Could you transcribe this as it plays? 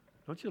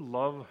Don't you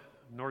love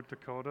North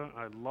Dakota?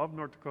 I love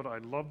North Dakota. I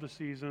love the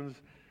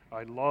seasons.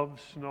 I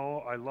love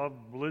snow. I love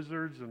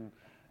blizzards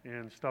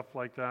and stuff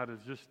like that.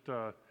 It's just,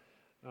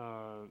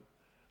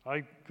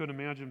 I couldn't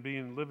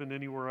imagine living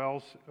anywhere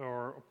else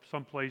or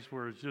someplace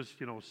where it's just,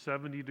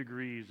 70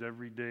 degrees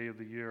every day of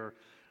the year.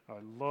 I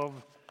love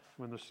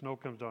when the snow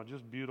comes down.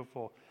 Just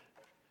beautiful.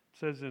 It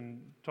says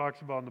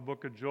talks about in the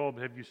book of Job,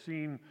 have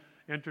you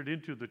entered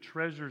into the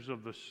treasures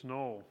of the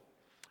snow?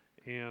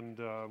 And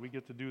we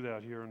get to do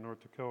that here in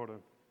North Dakota.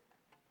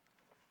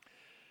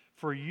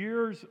 For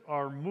years,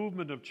 our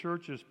movement of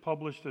churches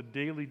published a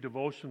daily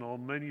devotional.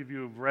 Many of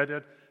you have read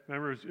it.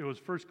 Remember, it was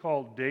first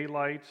called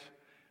Daylights.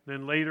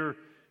 Then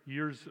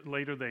years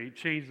later, they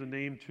changed the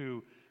name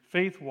to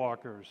Faith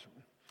Walkers.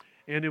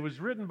 And it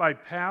was written by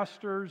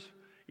pastors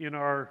in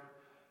our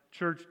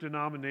church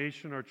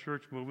denomination, our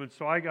church movement.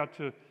 So I got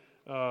to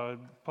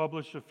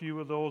publish a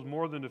few of those,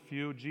 more than a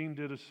few. Gene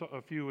did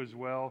a few as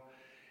well.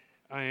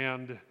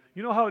 And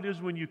you know how it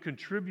is when you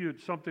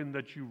contribute something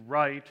that you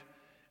write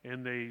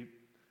and they,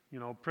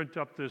 print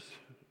up this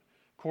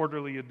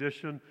quarterly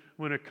edition.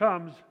 When it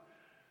comes,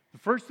 the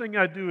first thing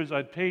I do is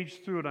I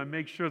page through it. I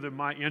make sure that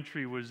my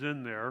entry was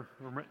in there,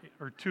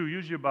 or two,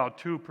 usually about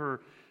two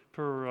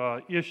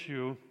per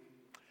issue.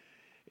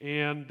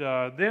 And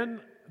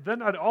then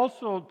I'd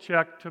also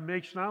check to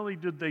make sure not only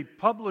did they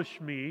publish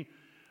me,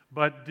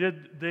 but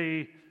did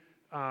they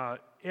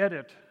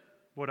edit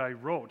what I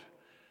wrote?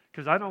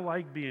 Because I don't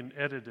like being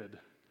edited.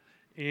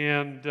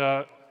 And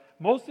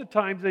most of the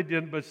times they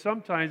didn't, but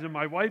sometimes, and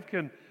my wife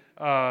can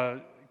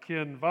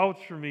vouch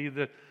for me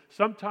that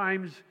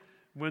sometimes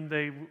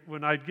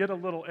when I'd get a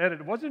little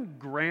edit, it wasn't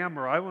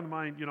grammar. I wouldn't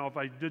mind, if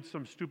I did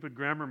some stupid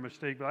grammar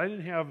mistake, but I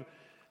didn't have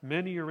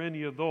many or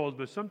any of those.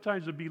 But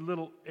sometimes there'd be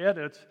little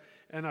edits,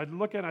 and I'd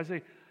look at it and I'd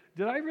say,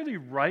 did I really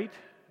write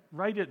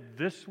it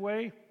this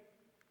way?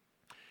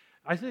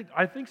 I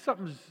think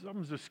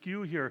something's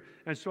askew here,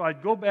 and so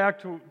I'd go back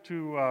to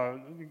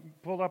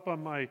pull up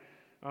on my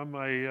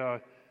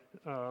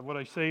what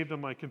I saved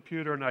on my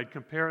computer, and I'd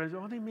compare it. I'd say,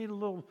 oh, they made a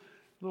little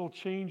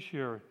change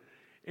here,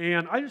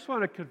 and I just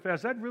want to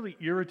confess that really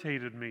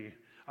irritated me.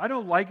 I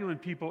don't like it when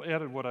people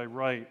edit what I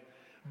write,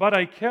 but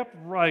I kept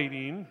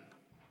writing,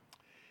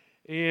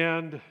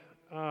 and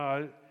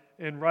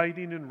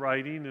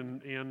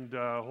writing and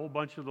a whole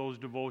bunch of those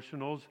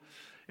devotionals.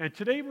 And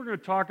today we're going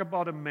to talk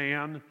about a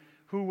man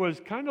who was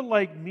kind of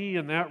like me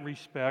in that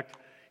respect.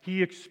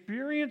 He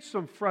experienced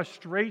some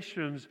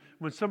frustrations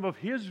when some of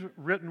his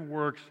written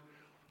works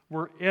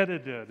were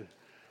edited.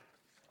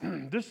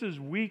 This is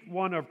week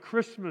 1 of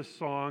Christmas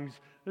songs.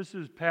 This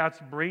is Pat's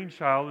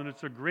brainchild, and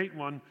it's a great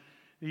one.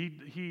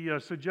 He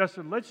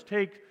suggested, let's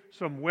take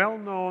some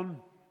well-known,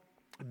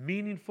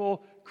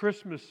 meaningful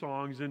Christmas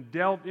songs and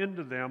delve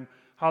into them,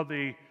 how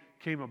they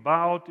came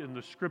about, and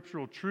the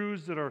scriptural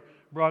truths that are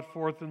brought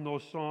forth in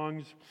those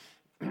songs.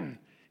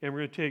 And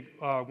we're going to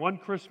take one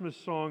Christmas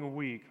song a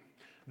week.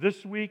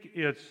 This week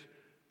it's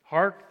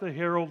 "Hark, the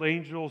Herald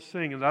Angels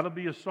Sing," and that'll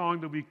be a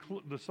song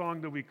the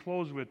song that we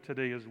close with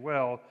today as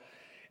well.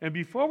 And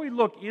before we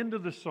look into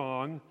the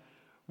song,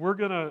 we're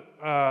going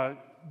to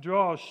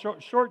draw a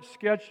short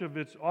sketch of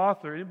its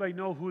author. Anybody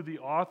know who the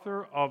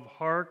author of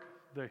 "Hark,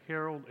 the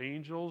Herald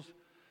Angels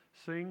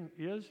Sing"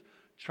 is?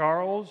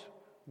 Charles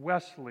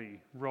Wesley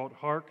wrote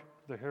 "Hark,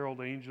 the Herald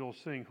Angels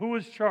Sing." Who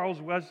is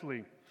Charles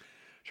Wesley?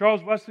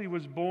 Charles Wesley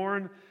was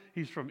born,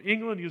 he's from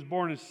England. He was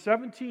born in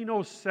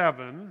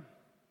 1707,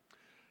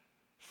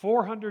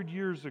 400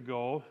 years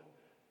ago,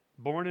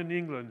 born in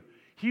England.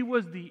 He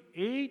was the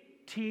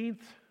 18th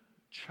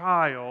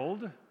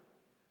child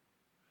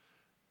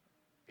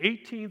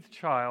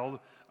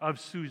of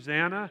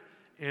Susanna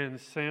and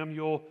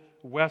Samuel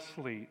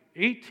Wesley.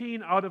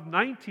 18 out of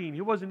 19.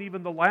 He wasn't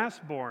even the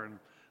last born.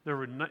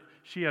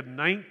 She had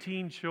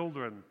 19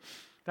 children.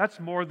 That's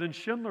more than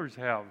Schindler's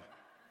have.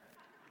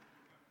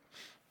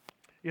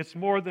 It's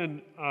more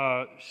than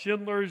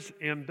Schindler's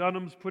and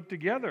Dunham's put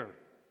together.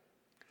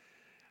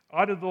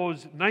 Out of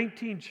those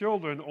 19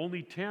 children,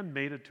 only 10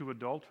 made it to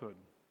adulthood.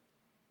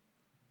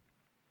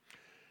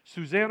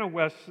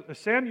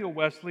 Samuel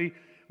Wesley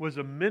was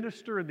a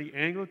minister in the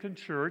Anglican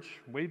Church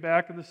way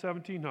back in the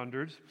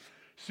 1700s.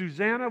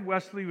 Susanna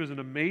Wesley was an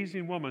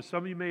amazing woman.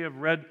 Some of you may have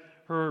read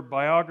her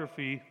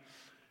biography.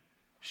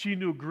 She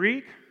knew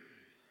Greek,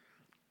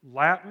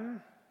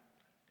 Latin,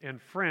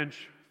 and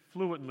French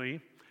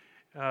fluently,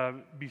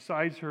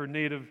 besides her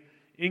native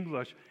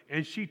English,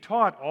 and she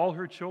taught all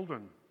her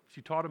children.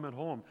 She taught them at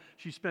home.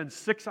 She spent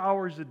 6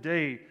 hours a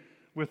day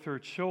with her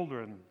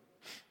children.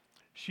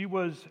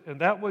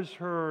 That was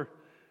her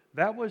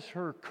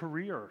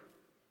career.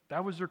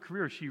 That was her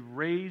career. She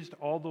raised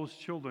all those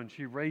children.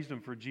 She raised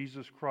them for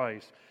Jesus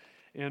Christ.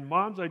 And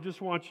moms, I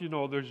just want you to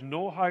know there's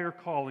no higher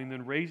calling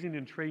than raising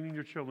and training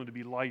your children to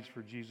be lights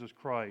for Jesus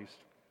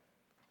Christ.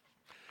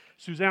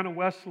 Susanna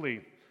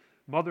Wesley,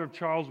 mother of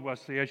Charles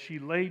Wesley, as she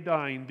lay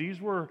dying,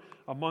 these were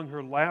among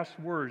her last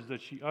words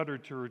that she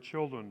uttered to her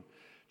children.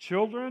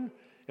 "Children,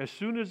 as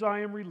soon as I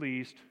am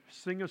released,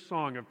 sing a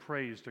song of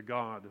praise to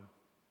God."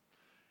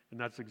 And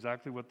that's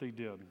exactly what they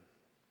did.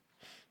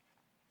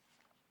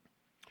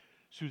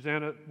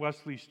 Susanna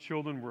Wesley's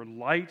children were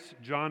lights.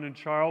 John and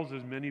Charles,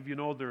 as many of you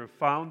know, they're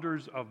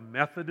founders of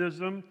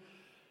Methodism,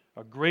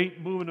 a great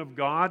movement of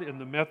God in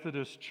the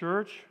Methodist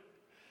Church.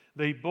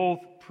 They both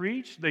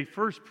preached. They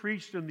first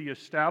preached in the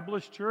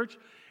established church,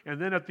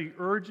 and then at the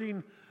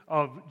urging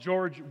of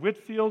George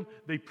Whitefield,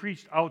 they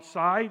preached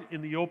outside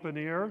in the open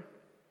air.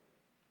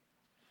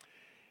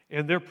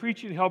 And their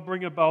preaching helped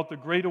bring about the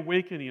Great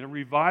Awakening, a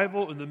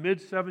revival in the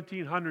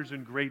mid-1700s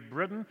in Great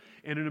Britain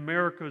and in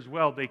America as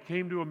well. They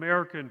came to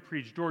America and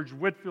preached. George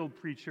Whitefield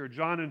preached here.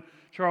 John and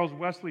Charles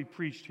Wesley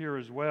preached here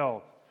as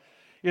well.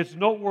 It's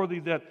noteworthy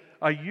that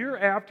a year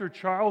after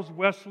Charles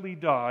Wesley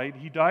died,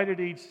 he died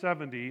at age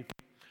 70,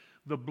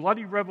 the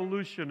Bloody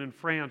Revolution in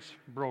France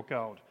broke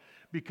out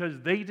because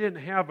they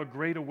didn't have a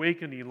Great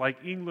Awakening like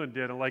England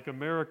did and like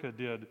America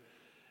did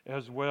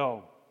as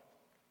well.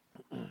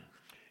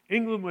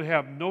 England would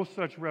have no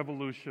such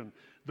revolution.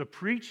 The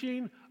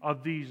preaching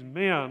of these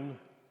men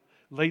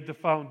laid the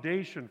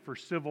foundation for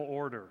civil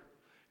order.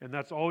 And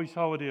that's always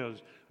how it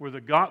is. Where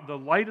the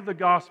light of the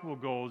gospel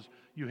goes,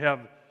 you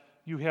have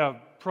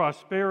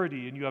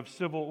prosperity and you have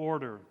civil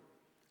order.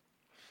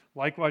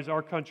 Likewise,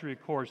 our country,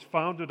 of course,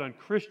 founded on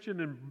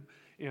Christian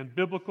and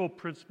biblical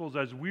principles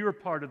as we were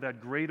part of that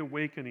Great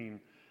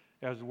Awakening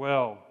as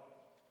well.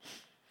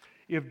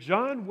 If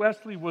John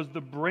Wesley was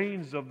the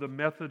brains of the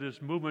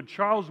Methodist movement,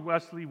 Charles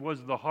Wesley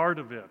was the heart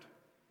of it.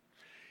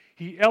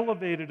 He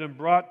elevated and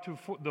brought to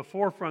the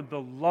forefront the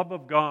love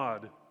of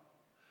God,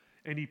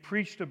 and he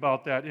preached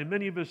about that. And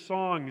many of his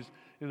songs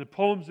and the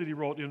poems that he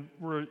wrote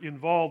were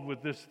involved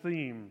with this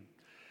theme.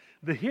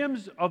 The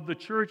hymns of the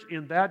church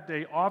in that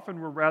day often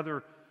were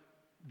rather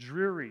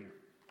dreary,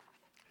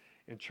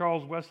 and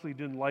Charles Wesley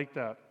didn't like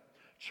that.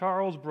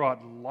 Charles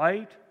brought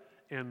light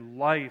and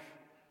life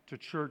to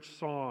church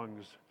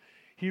songs.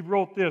 He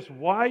wrote this: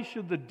 "Why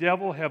should the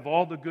devil have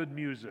all the good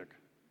music?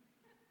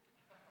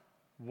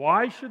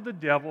 Why should the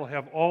devil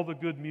have all the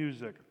good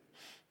music?"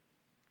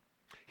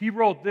 He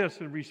wrote this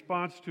in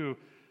response to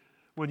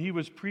when he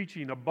was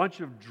preaching. A bunch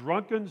of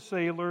drunken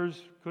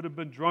sailors, could have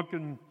been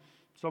drunken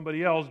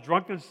somebody else,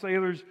 drunken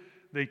sailors,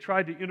 they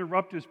tried to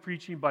interrupt his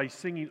preaching by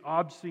singing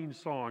obscene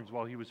songs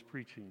while he was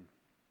preaching.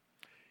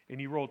 And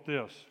he wrote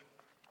this: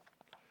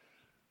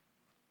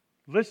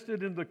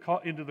 "Listed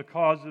into the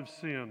cause of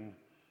sin,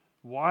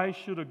 why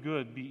should a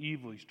good be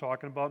evil?" He's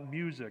talking about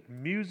music.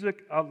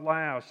 "Music,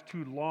 alas,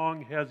 too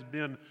long has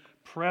been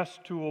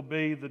pressed to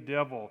obey the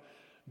devil.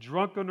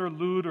 Drunken or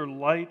lewd or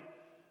light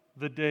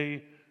the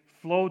day,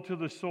 flowed to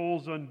the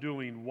soul's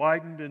undoing,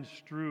 widened and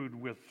strewed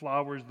with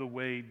flowers the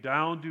way,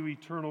 down to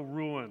eternal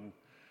ruin.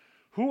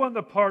 Who on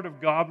the part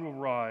of God will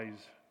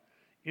rise?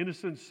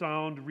 Innocent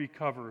sound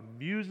recover.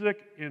 Music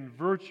in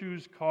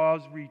virtue's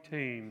cause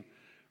retain.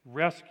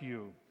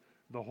 Rescue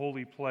the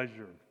holy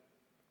pleasure."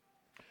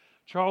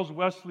 Charles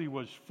Wesley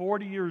was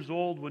 40 years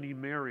old when he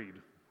married,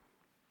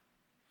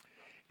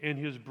 and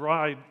his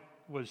bride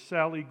was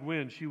Sally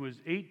Gwynn. She was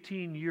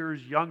 18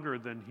 years younger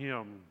than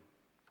him.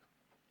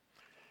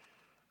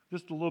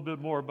 Just a little bit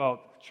more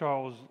about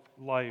Charles'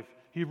 life.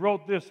 He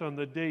wrote this on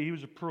the day. He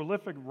was a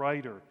prolific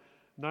writer,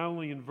 not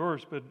only in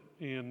verse, but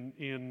in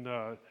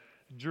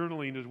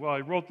journaling as well.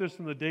 He wrote this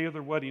on the day of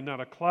their wedding: "Not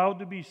a cloud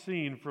to be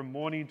seen from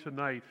morning to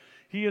night."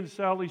 He and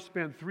Sally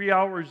spent 3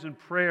 hours in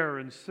prayer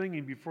and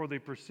singing before they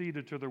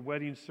proceeded to their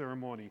wedding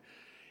ceremony.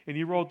 And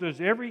he wrote this: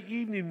 "Every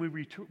evening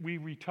we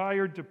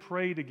retired to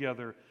pray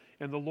together,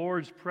 and the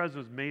Lord's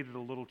presence made it a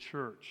little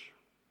church."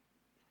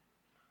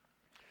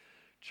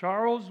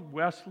 Charles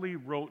Wesley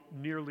wrote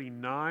nearly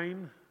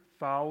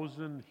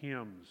 9,000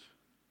 hymns.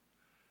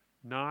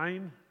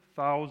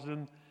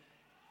 9,000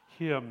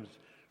 hymns.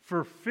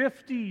 For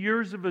 50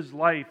 years of his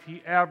life,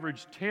 he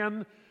averaged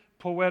 10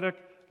 poetic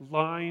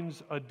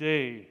lines a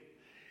day.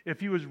 If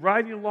he was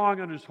riding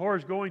along on his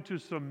horse going to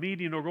some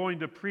meeting or going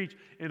to preach,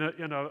 and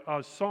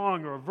a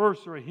song or a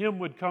verse or a hymn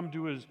would come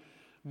to his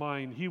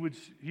mind, he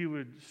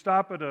would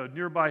stop at a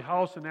nearby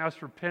house and ask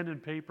for pen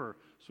and paper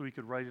so he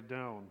could write it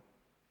down.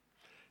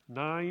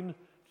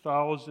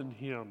 9,000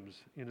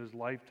 hymns in his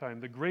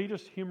lifetime. The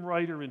greatest hymn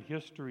writer in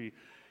history.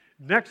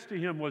 Next to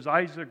him was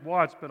Isaac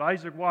Watts, but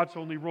Isaac Watts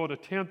only wrote a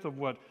tenth of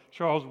what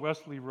Charles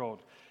Wesley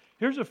wrote.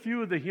 Here's a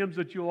few of the hymns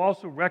that you'll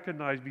also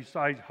recognize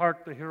besides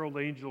 "Hark, the Herald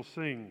Angels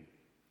Sing."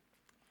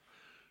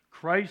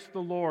 "Christ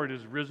the Lord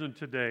is risen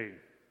today,"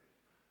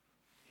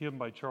 hymn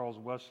by Charles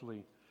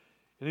Wesley.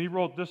 And he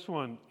wrote this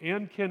one,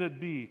 "And Can It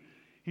Be?"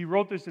 He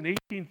wrote this in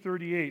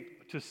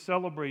 1838 to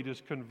celebrate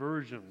his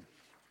conversion.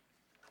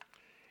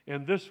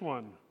 And this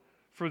one,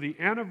 "For the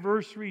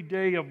anniversary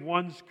day of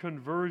one's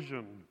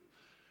conversion."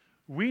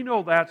 We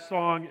know that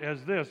song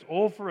as this: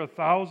 "Oh, for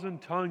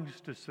 1,000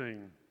 tongues to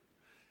sing."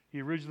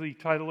 He originally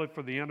titled it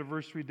 "For the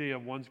anniversary day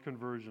of one's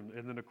conversion."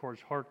 And then, of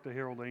course, "Hark, the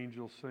Herald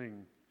Angels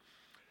Sing."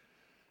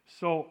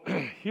 So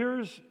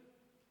here's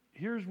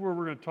where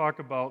we're going to talk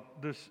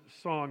about this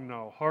song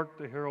now, "Hark,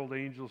 the Herald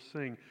Angels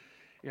Sing,"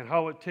 and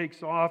how it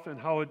takes off and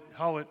how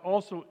it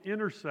also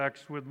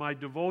intersects with my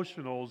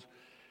devotionals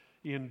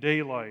in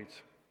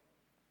daylight.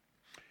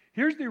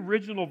 Here's the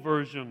original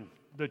version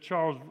that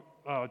Charles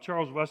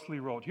Charles Wesley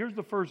wrote. Here's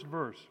the first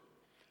verse.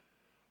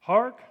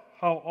 Hark,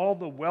 how all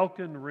the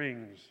welkin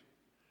rings.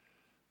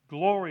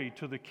 Glory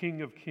to the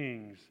King of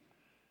Kings.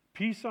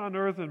 Peace on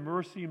earth and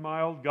mercy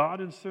mild, God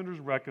and sinners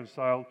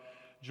reconciled.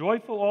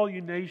 Joyful all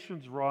you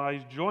nations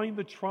rise, join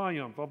the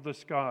triumph of the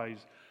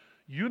skies.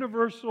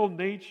 Universal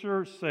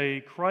nature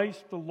say,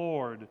 Christ the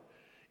Lord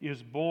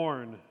is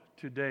born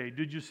today.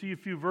 Did you see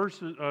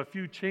a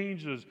few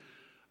changes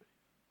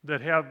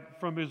that have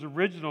from his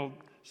original,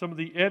 some of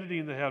the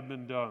editing that had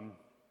been done?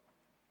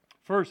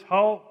 First,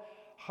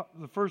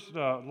 the first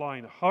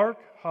line, hark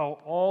how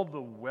all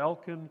the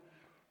welkin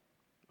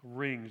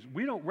rings.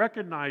 We don't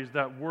recognize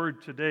that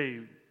word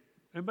today.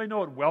 Anybody know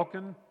what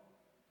welkin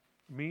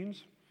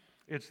means?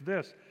 It's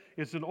this.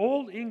 It's an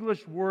old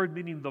English word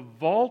meaning the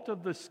vault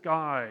of the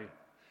sky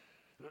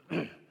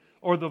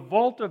or the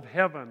vault of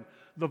heaven.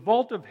 The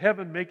vault of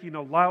heaven making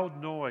a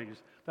loud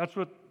noise. That's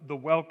what the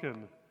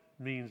welkin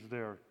means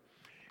there.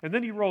 And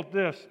then he wrote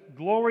this,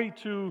 glory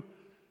to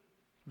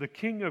the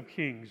King of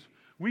Kings.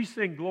 We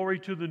sing glory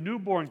to the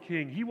newborn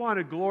King. He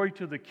wanted glory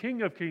to the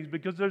King of Kings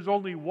because there's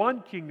only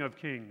one King of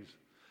Kings.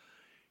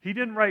 He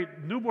didn't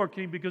write newborn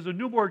King because a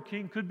newborn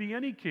king could be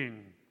any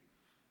king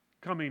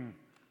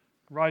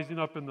rising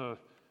up in the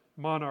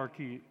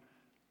monarchy.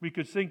 We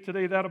could sing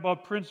today that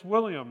about Prince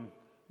William,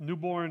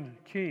 newborn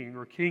king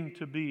or king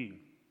to be.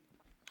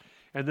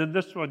 And then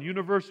this one,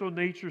 universal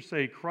nature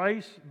say,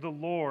 Christ the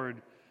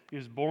Lord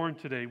is born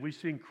today. We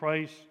sing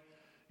Christ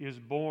is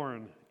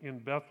born in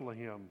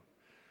Bethlehem.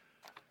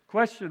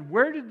 Question,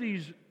 where did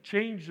these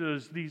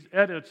changes, these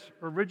edits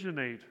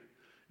originate?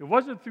 It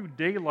wasn't through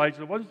Daylights.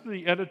 It wasn't through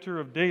the editor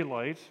of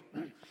Daylights.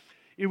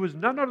 It was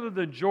none other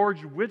than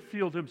George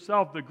Whitefield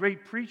himself, the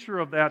great preacher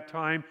of that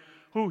time,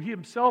 who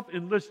himself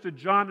enlisted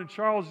John and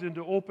Charles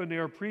into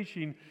open-air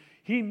preaching.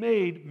 He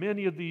made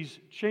many of these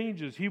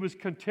changes. He was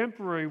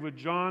contemporary with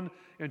John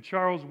and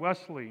Charles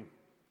Wesley.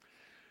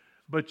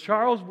 But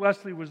Charles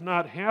Wesley was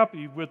not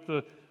happy with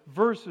the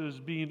verses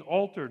being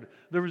altered.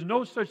 There was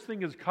no such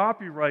thing as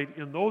copyright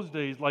in those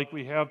days like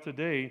we have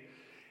today.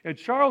 And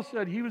Charles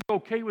said he was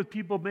okay with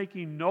people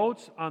making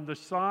notes on the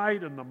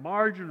side and the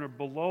margin or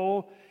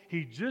below.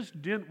 He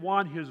just didn't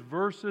want his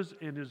verses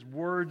and his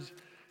words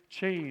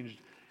changed.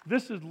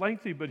 This is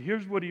lengthy, but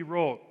here's what he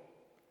wrote.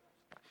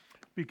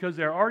 Because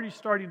they're already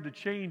starting to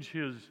change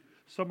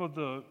some of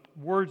the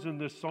words in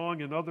this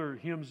song and other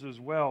hymns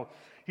as well.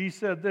 He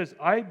said this,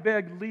 I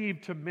beg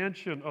leave to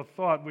mention a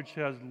thought which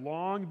has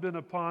long been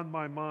upon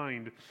my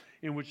mind,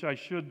 in which I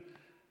should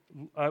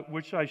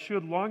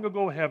long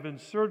ago have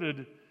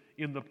inserted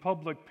in the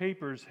public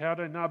papers had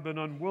I not been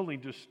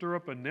unwilling to stir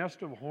up a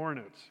nest of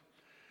hornets.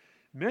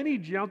 Many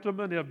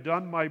gentlemen have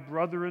done my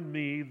brother and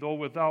me, though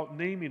without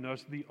naming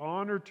us, the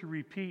honor to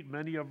repeat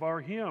many of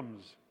our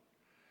hymns.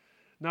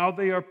 Now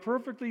they are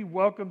perfectly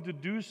welcome to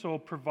do so,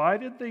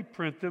 provided they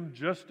print them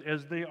just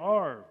as they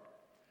are.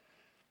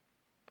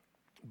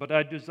 But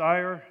I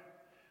desire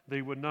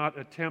they would not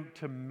attempt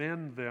to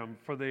mend them,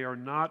 for they are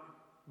not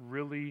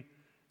really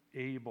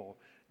able.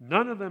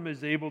 None of them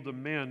is able to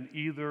mend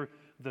either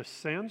the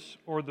sense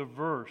or the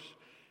verse.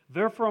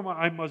 Therefore,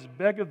 I must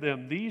beg of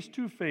them these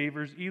two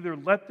favors: either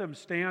let them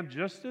stand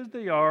just as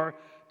they are,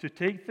 to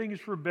take things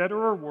for better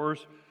or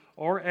worse,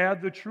 or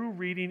add the true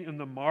reading in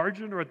the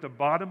margin or at the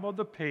bottom of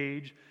the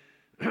page,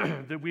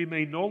 that we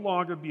may no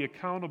longer be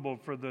accountable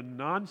for the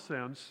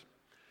nonsense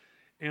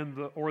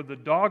or the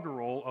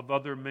doggerel of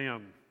other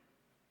men.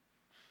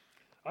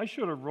 I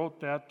should have wrote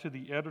that to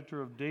the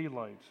editor of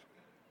Daylights.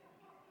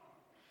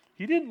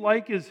 He didn't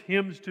like his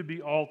hymns to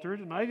be altered,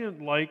 and I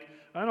don't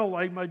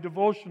like my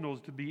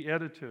devotionals to be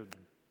edited.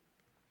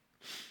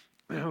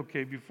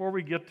 Okay, before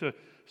we get to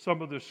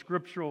some of the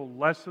scriptural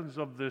lessons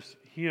of this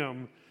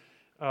hymn,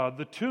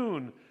 the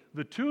tune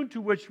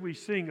to which we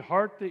sing,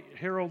 Hark the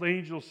Herald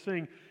Angels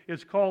Sing,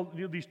 it's called,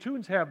 these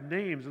tunes have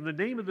names, and the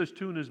name of this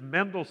tune is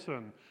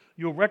Mendelssohn.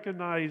 You'll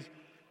recognize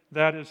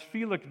that as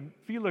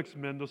Felix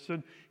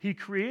Mendelssohn. He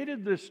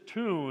created this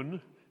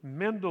tune,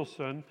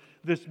 Mendelssohn,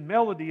 this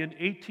melody in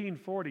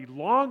 1840,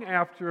 long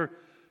after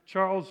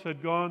Charles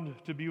had gone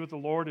to be with the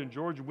Lord and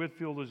George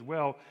Whitefield as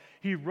well.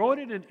 He wrote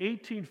it in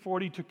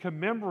 1840 to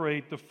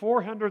commemorate the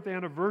 400th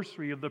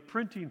anniversary of the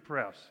printing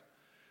press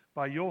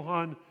by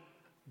Johann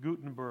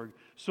Gutenberg.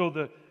 So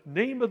the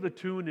name of the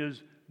tune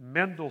is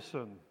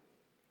Mendelssohn.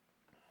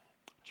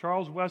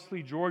 Charles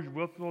Wesley, George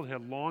Whitefield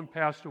had long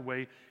passed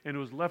away, and it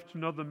was left to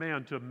another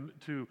man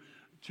to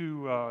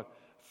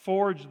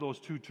forge those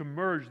two, to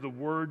merge the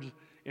words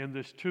in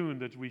this tune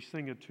that we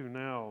sing it to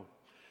now.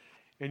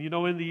 And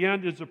in the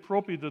end, it's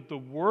appropriate that the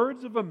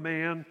words of a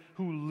man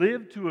who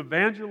lived to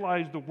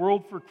evangelize the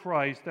world for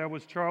Christ, that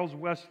was Charles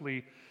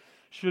Wesley,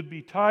 should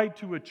be tied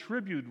to a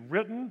tribute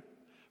written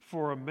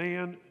for a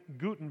man,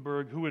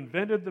 Gutenberg, who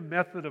invented the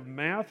method of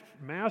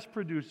mass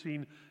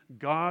producing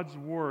God's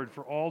word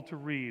for all to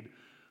read,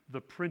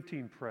 the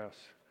printing press.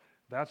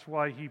 That's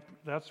why he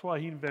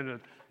invented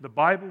it. The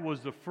Bible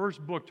was the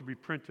first book to be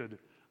printed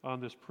on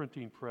this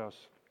printing press.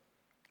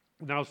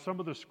 Now,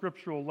 some of the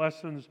scriptural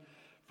lessons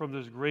from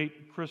this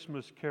great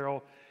Christmas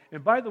carol.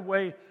 And by the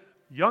way,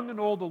 young and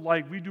old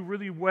alike, we do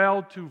really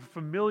well to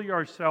familiar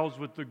ourselves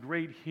with the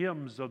great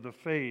hymns of the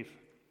faith.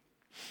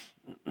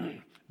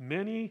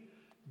 Many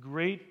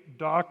great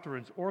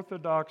doctrines,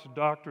 orthodox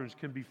doctrines,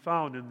 can be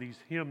found in these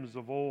hymns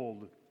of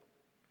old.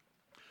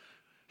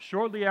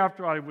 Shortly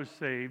after I was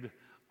saved,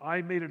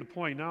 I made it a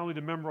point not only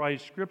to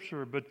memorize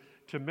Scripture, but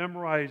to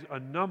memorize a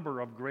number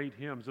of great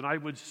hymns. And I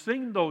would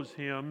sing those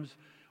hymns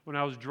when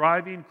I was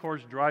driving, of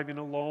course, driving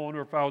alone,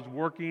 or if I was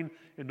working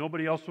and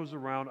nobody else was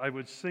around, I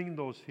would sing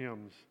those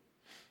hymns.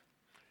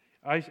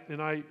 I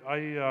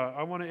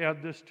want to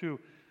add this too.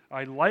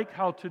 I like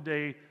how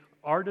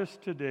artists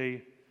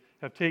today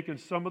have taken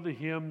some of the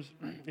hymns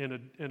and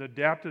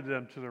adapted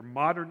them to their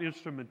modern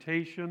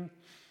instrumentation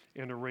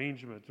and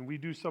arrangements. And we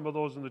do some of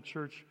those in the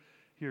church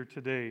here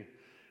today.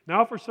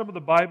 Now for some of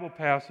the Bible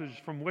passages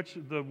from which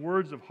the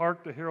words of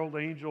Hark, the Herald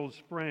Angels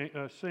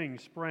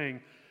sprang.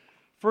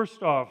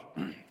 First off,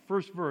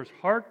 first verse,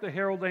 Hark, the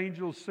Herald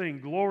Angels sing,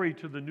 glory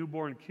to the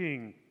newborn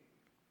King.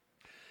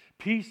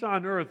 Peace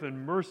on earth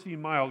and mercy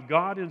mild,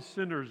 God and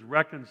sinners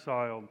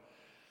reconciled.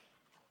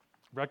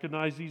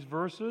 Recognize these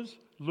verses?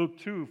 Luke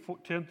 2,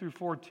 10 through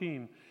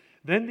 14.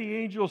 Then the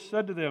angel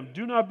said to them,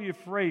 do not be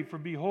afraid, for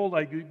behold,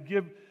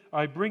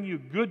 I bring you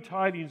good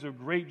tidings of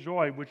great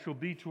joy, which will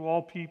be to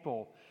all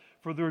people.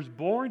 For there is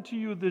born to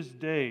you this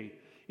day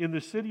in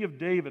the city of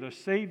David a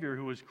Savior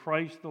who is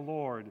Christ the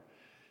Lord.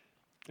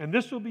 And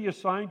this will be a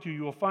sign to you.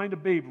 You will find a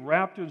babe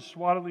wrapped in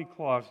swaddling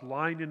cloths,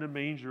 lying in a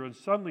manger. And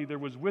suddenly there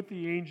was with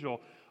the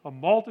angel a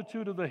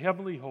multitude of the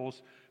heavenly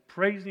hosts,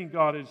 praising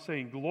God and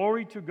saying,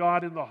 glory to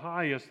God in the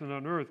highest, and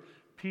on earth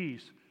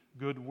peace,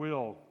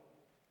 goodwill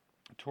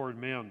toward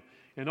men.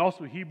 And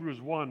also Hebrews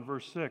 1,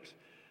 verse 6.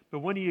 But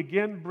when he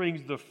again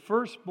brings the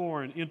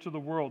firstborn into the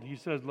world, he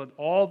says, let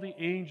all the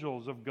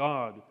angels of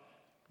God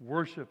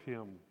worship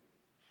him.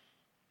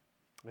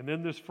 And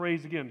then this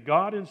phrase again,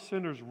 God and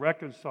sinners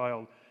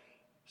reconciled.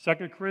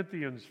 2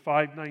 Corinthians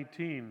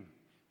 5:19,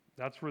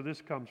 that's where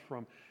this comes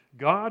from.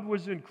 God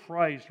was in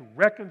Christ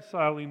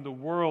reconciling the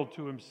world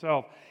to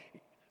himself,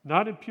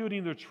 not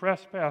imputing their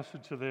trespasses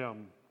to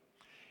them,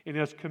 and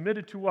has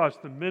committed to us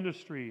the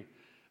ministry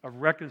of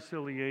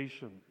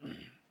reconciliation.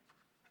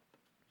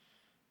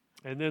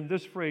 And then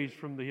this phrase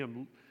from the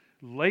hymn,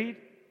 late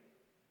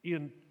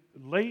in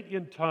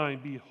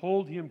time,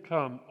 behold him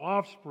come,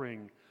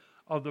 offspring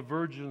of the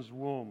virgin's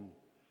womb.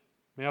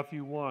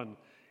 Matthew 1.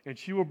 And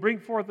she will bring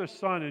forth a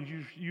son,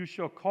 and you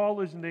shall call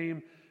his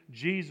name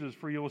Jesus,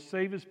 for he will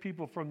save his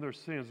people from their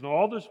sins. And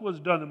all this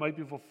was done that might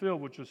be fulfilled,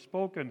 which was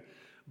spoken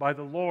by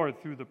the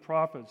Lord through the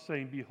prophets,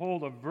 saying,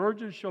 behold, a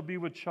virgin shall be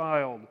with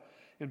child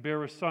and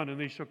bear a son, and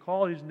they shall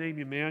call his name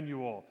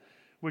Emmanuel,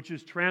 which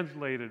is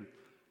translated,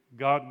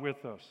 God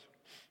with us.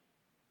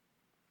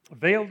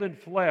 Veiled in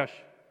flesh,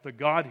 the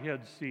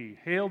Godhead see.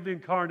 Hail the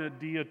incarnate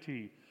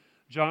deity.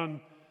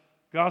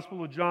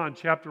 Gospel of John,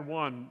 chapter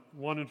 1,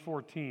 1 and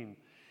 14.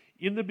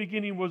 In the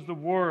beginning was the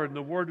Word, and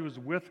the Word was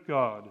with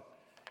God,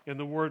 and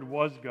the Word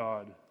was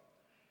God.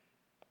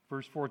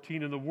 Verse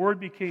 14, and the Word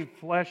became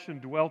flesh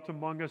and dwelt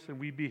among us, and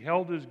we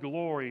beheld his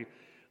glory.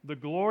 The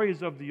glory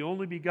is of the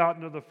only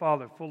begotten of the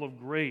Father, full of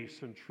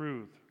grace and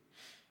truth.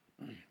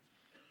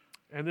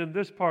 And then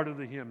this part of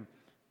the hymn,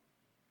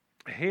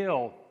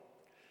 hail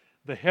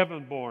the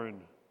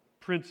heaven-born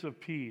Prince of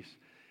Peace.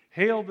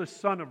 Hail the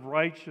Son of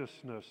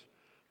Righteousness,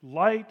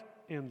 light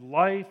and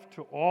life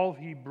to all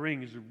he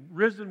brings,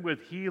 risen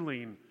with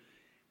healing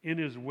in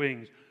his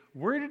wings.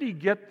 Where did he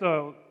get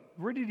that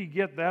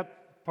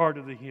part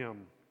of the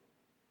hymn?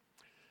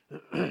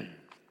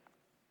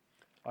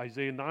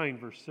 Isaiah 9,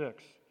 verse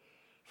 6.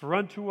 For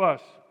unto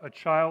us a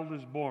child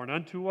is born,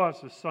 unto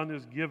us a son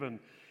is given,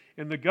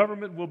 and the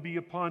government will be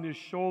upon his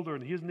shoulder,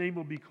 and his name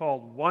will be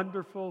called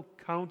Wonderful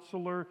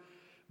Counselor,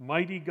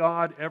 Mighty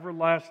God,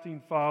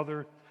 Everlasting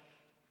Father,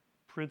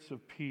 Prince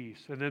of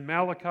Peace. And then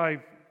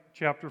Malachi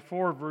chapter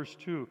 4, verse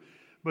 2.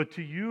 But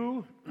to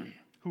you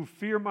who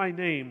fear my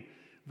name,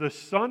 the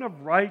Son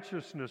of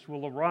Righteousness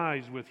will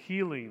arise with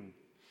healing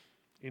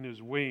in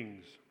his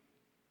wings.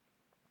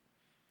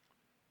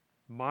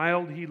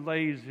 Mild he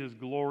lays his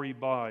glory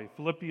by.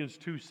 Philippians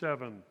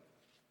 2:7.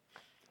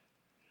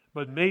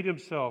 But made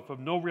himself of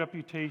no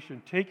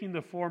reputation, taking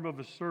the form of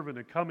a servant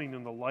and coming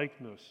in the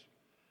likeness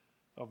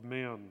of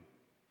man.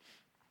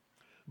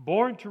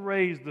 Born to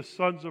raise the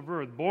sons of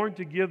earth, born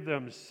to give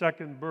them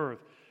second birth.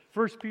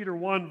 1 Peter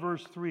 1,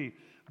 verse 3.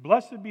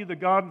 Blessed be the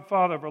God and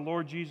Father of our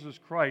Lord Jesus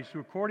Christ,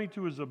 who according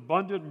to his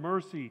abundant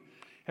mercy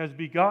has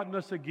begotten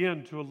us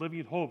again to a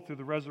living hope through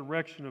the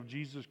resurrection of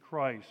Jesus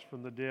Christ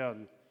from the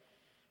dead.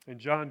 In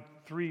John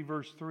 3,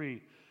 verse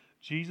 3,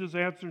 Jesus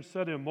answered and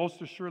said to him,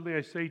 most assuredly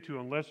I say to you,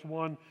 unless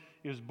one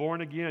is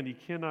born again, he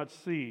cannot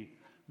see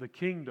the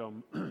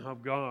kingdom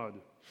of God.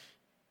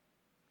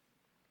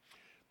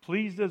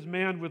 Pleased as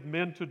man with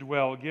men to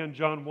dwell. Again,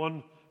 John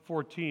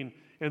 1:14.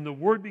 And the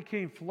Word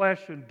became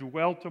flesh and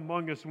dwelt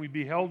among us, and we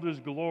beheld his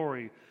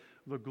glory,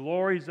 the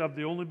glories of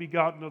the only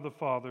begotten of the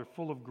Father,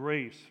 full of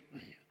grace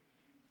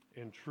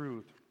and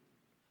truth.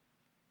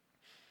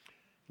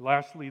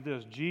 Lastly,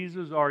 this,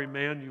 Jesus our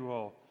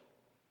Emmanuel,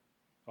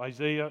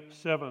 Isaiah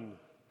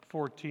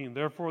 7:14.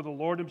 Therefore the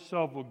Lord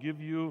himself will give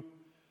you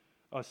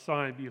a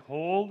sign.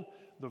 Behold,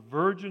 the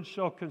virgin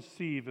shall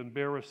conceive and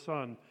bear a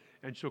son,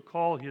 and shall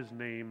call his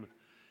name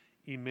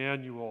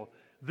Emmanuel.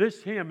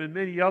 This hymn and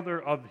many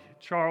other of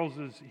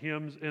Charles's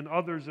hymns and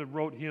others that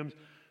wrote hymns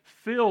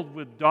filled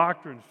with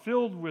doctrine,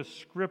 filled with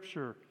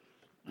scripture,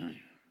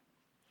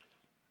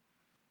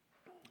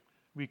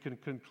 we can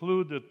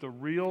conclude that the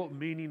real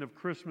meaning of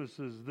Christmas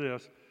is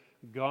this: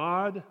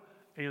 God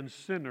and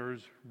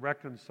sinners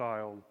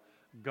reconciled.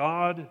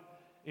 God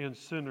and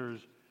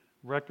sinners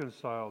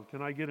reconciled.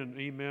 Can I get an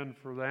amen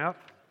for that?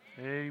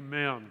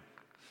 Amen.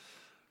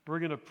 We're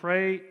going to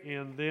pray,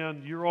 and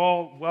then you're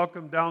all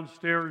welcome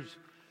downstairs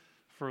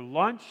for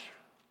lunch.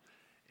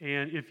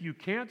 And if you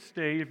can't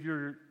stay, if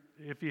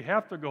you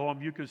have to go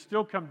home, you can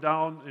still come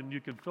down and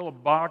you can fill a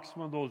box,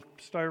 one of those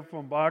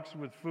styrofoam boxes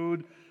with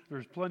food.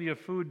 There's plenty of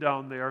food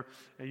down there,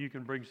 and you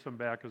can bring some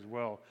back as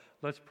well.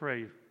 Let's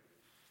pray.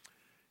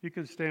 You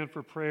can stand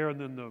for prayer, and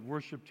then the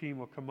worship team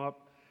will come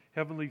up.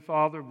 Heavenly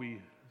Father, we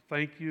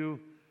thank you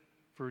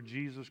for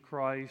Jesus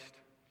Christ.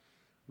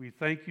 We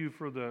thank you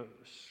for the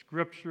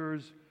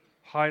scriptures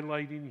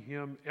highlighting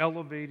him,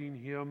 elevating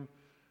him,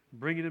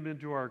 bringing him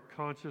into our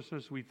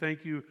consciousness. We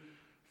thank you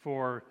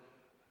for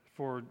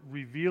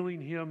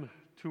revealing him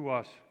to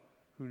us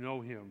who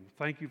know him.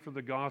 Thank you for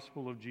the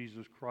gospel of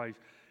Jesus Christ.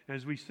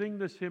 As we sing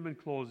this hymn in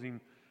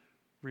closing,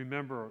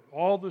 remember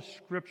all the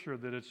scripture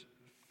that it's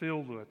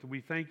filled with.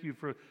 We thank you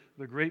for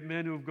the great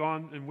men who have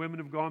gone and women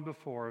who have gone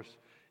before us,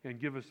 and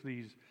give us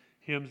these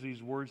hymns,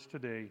 these words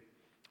today.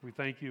 We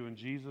thank you in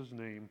Jesus'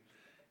 name.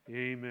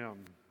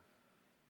 Amen.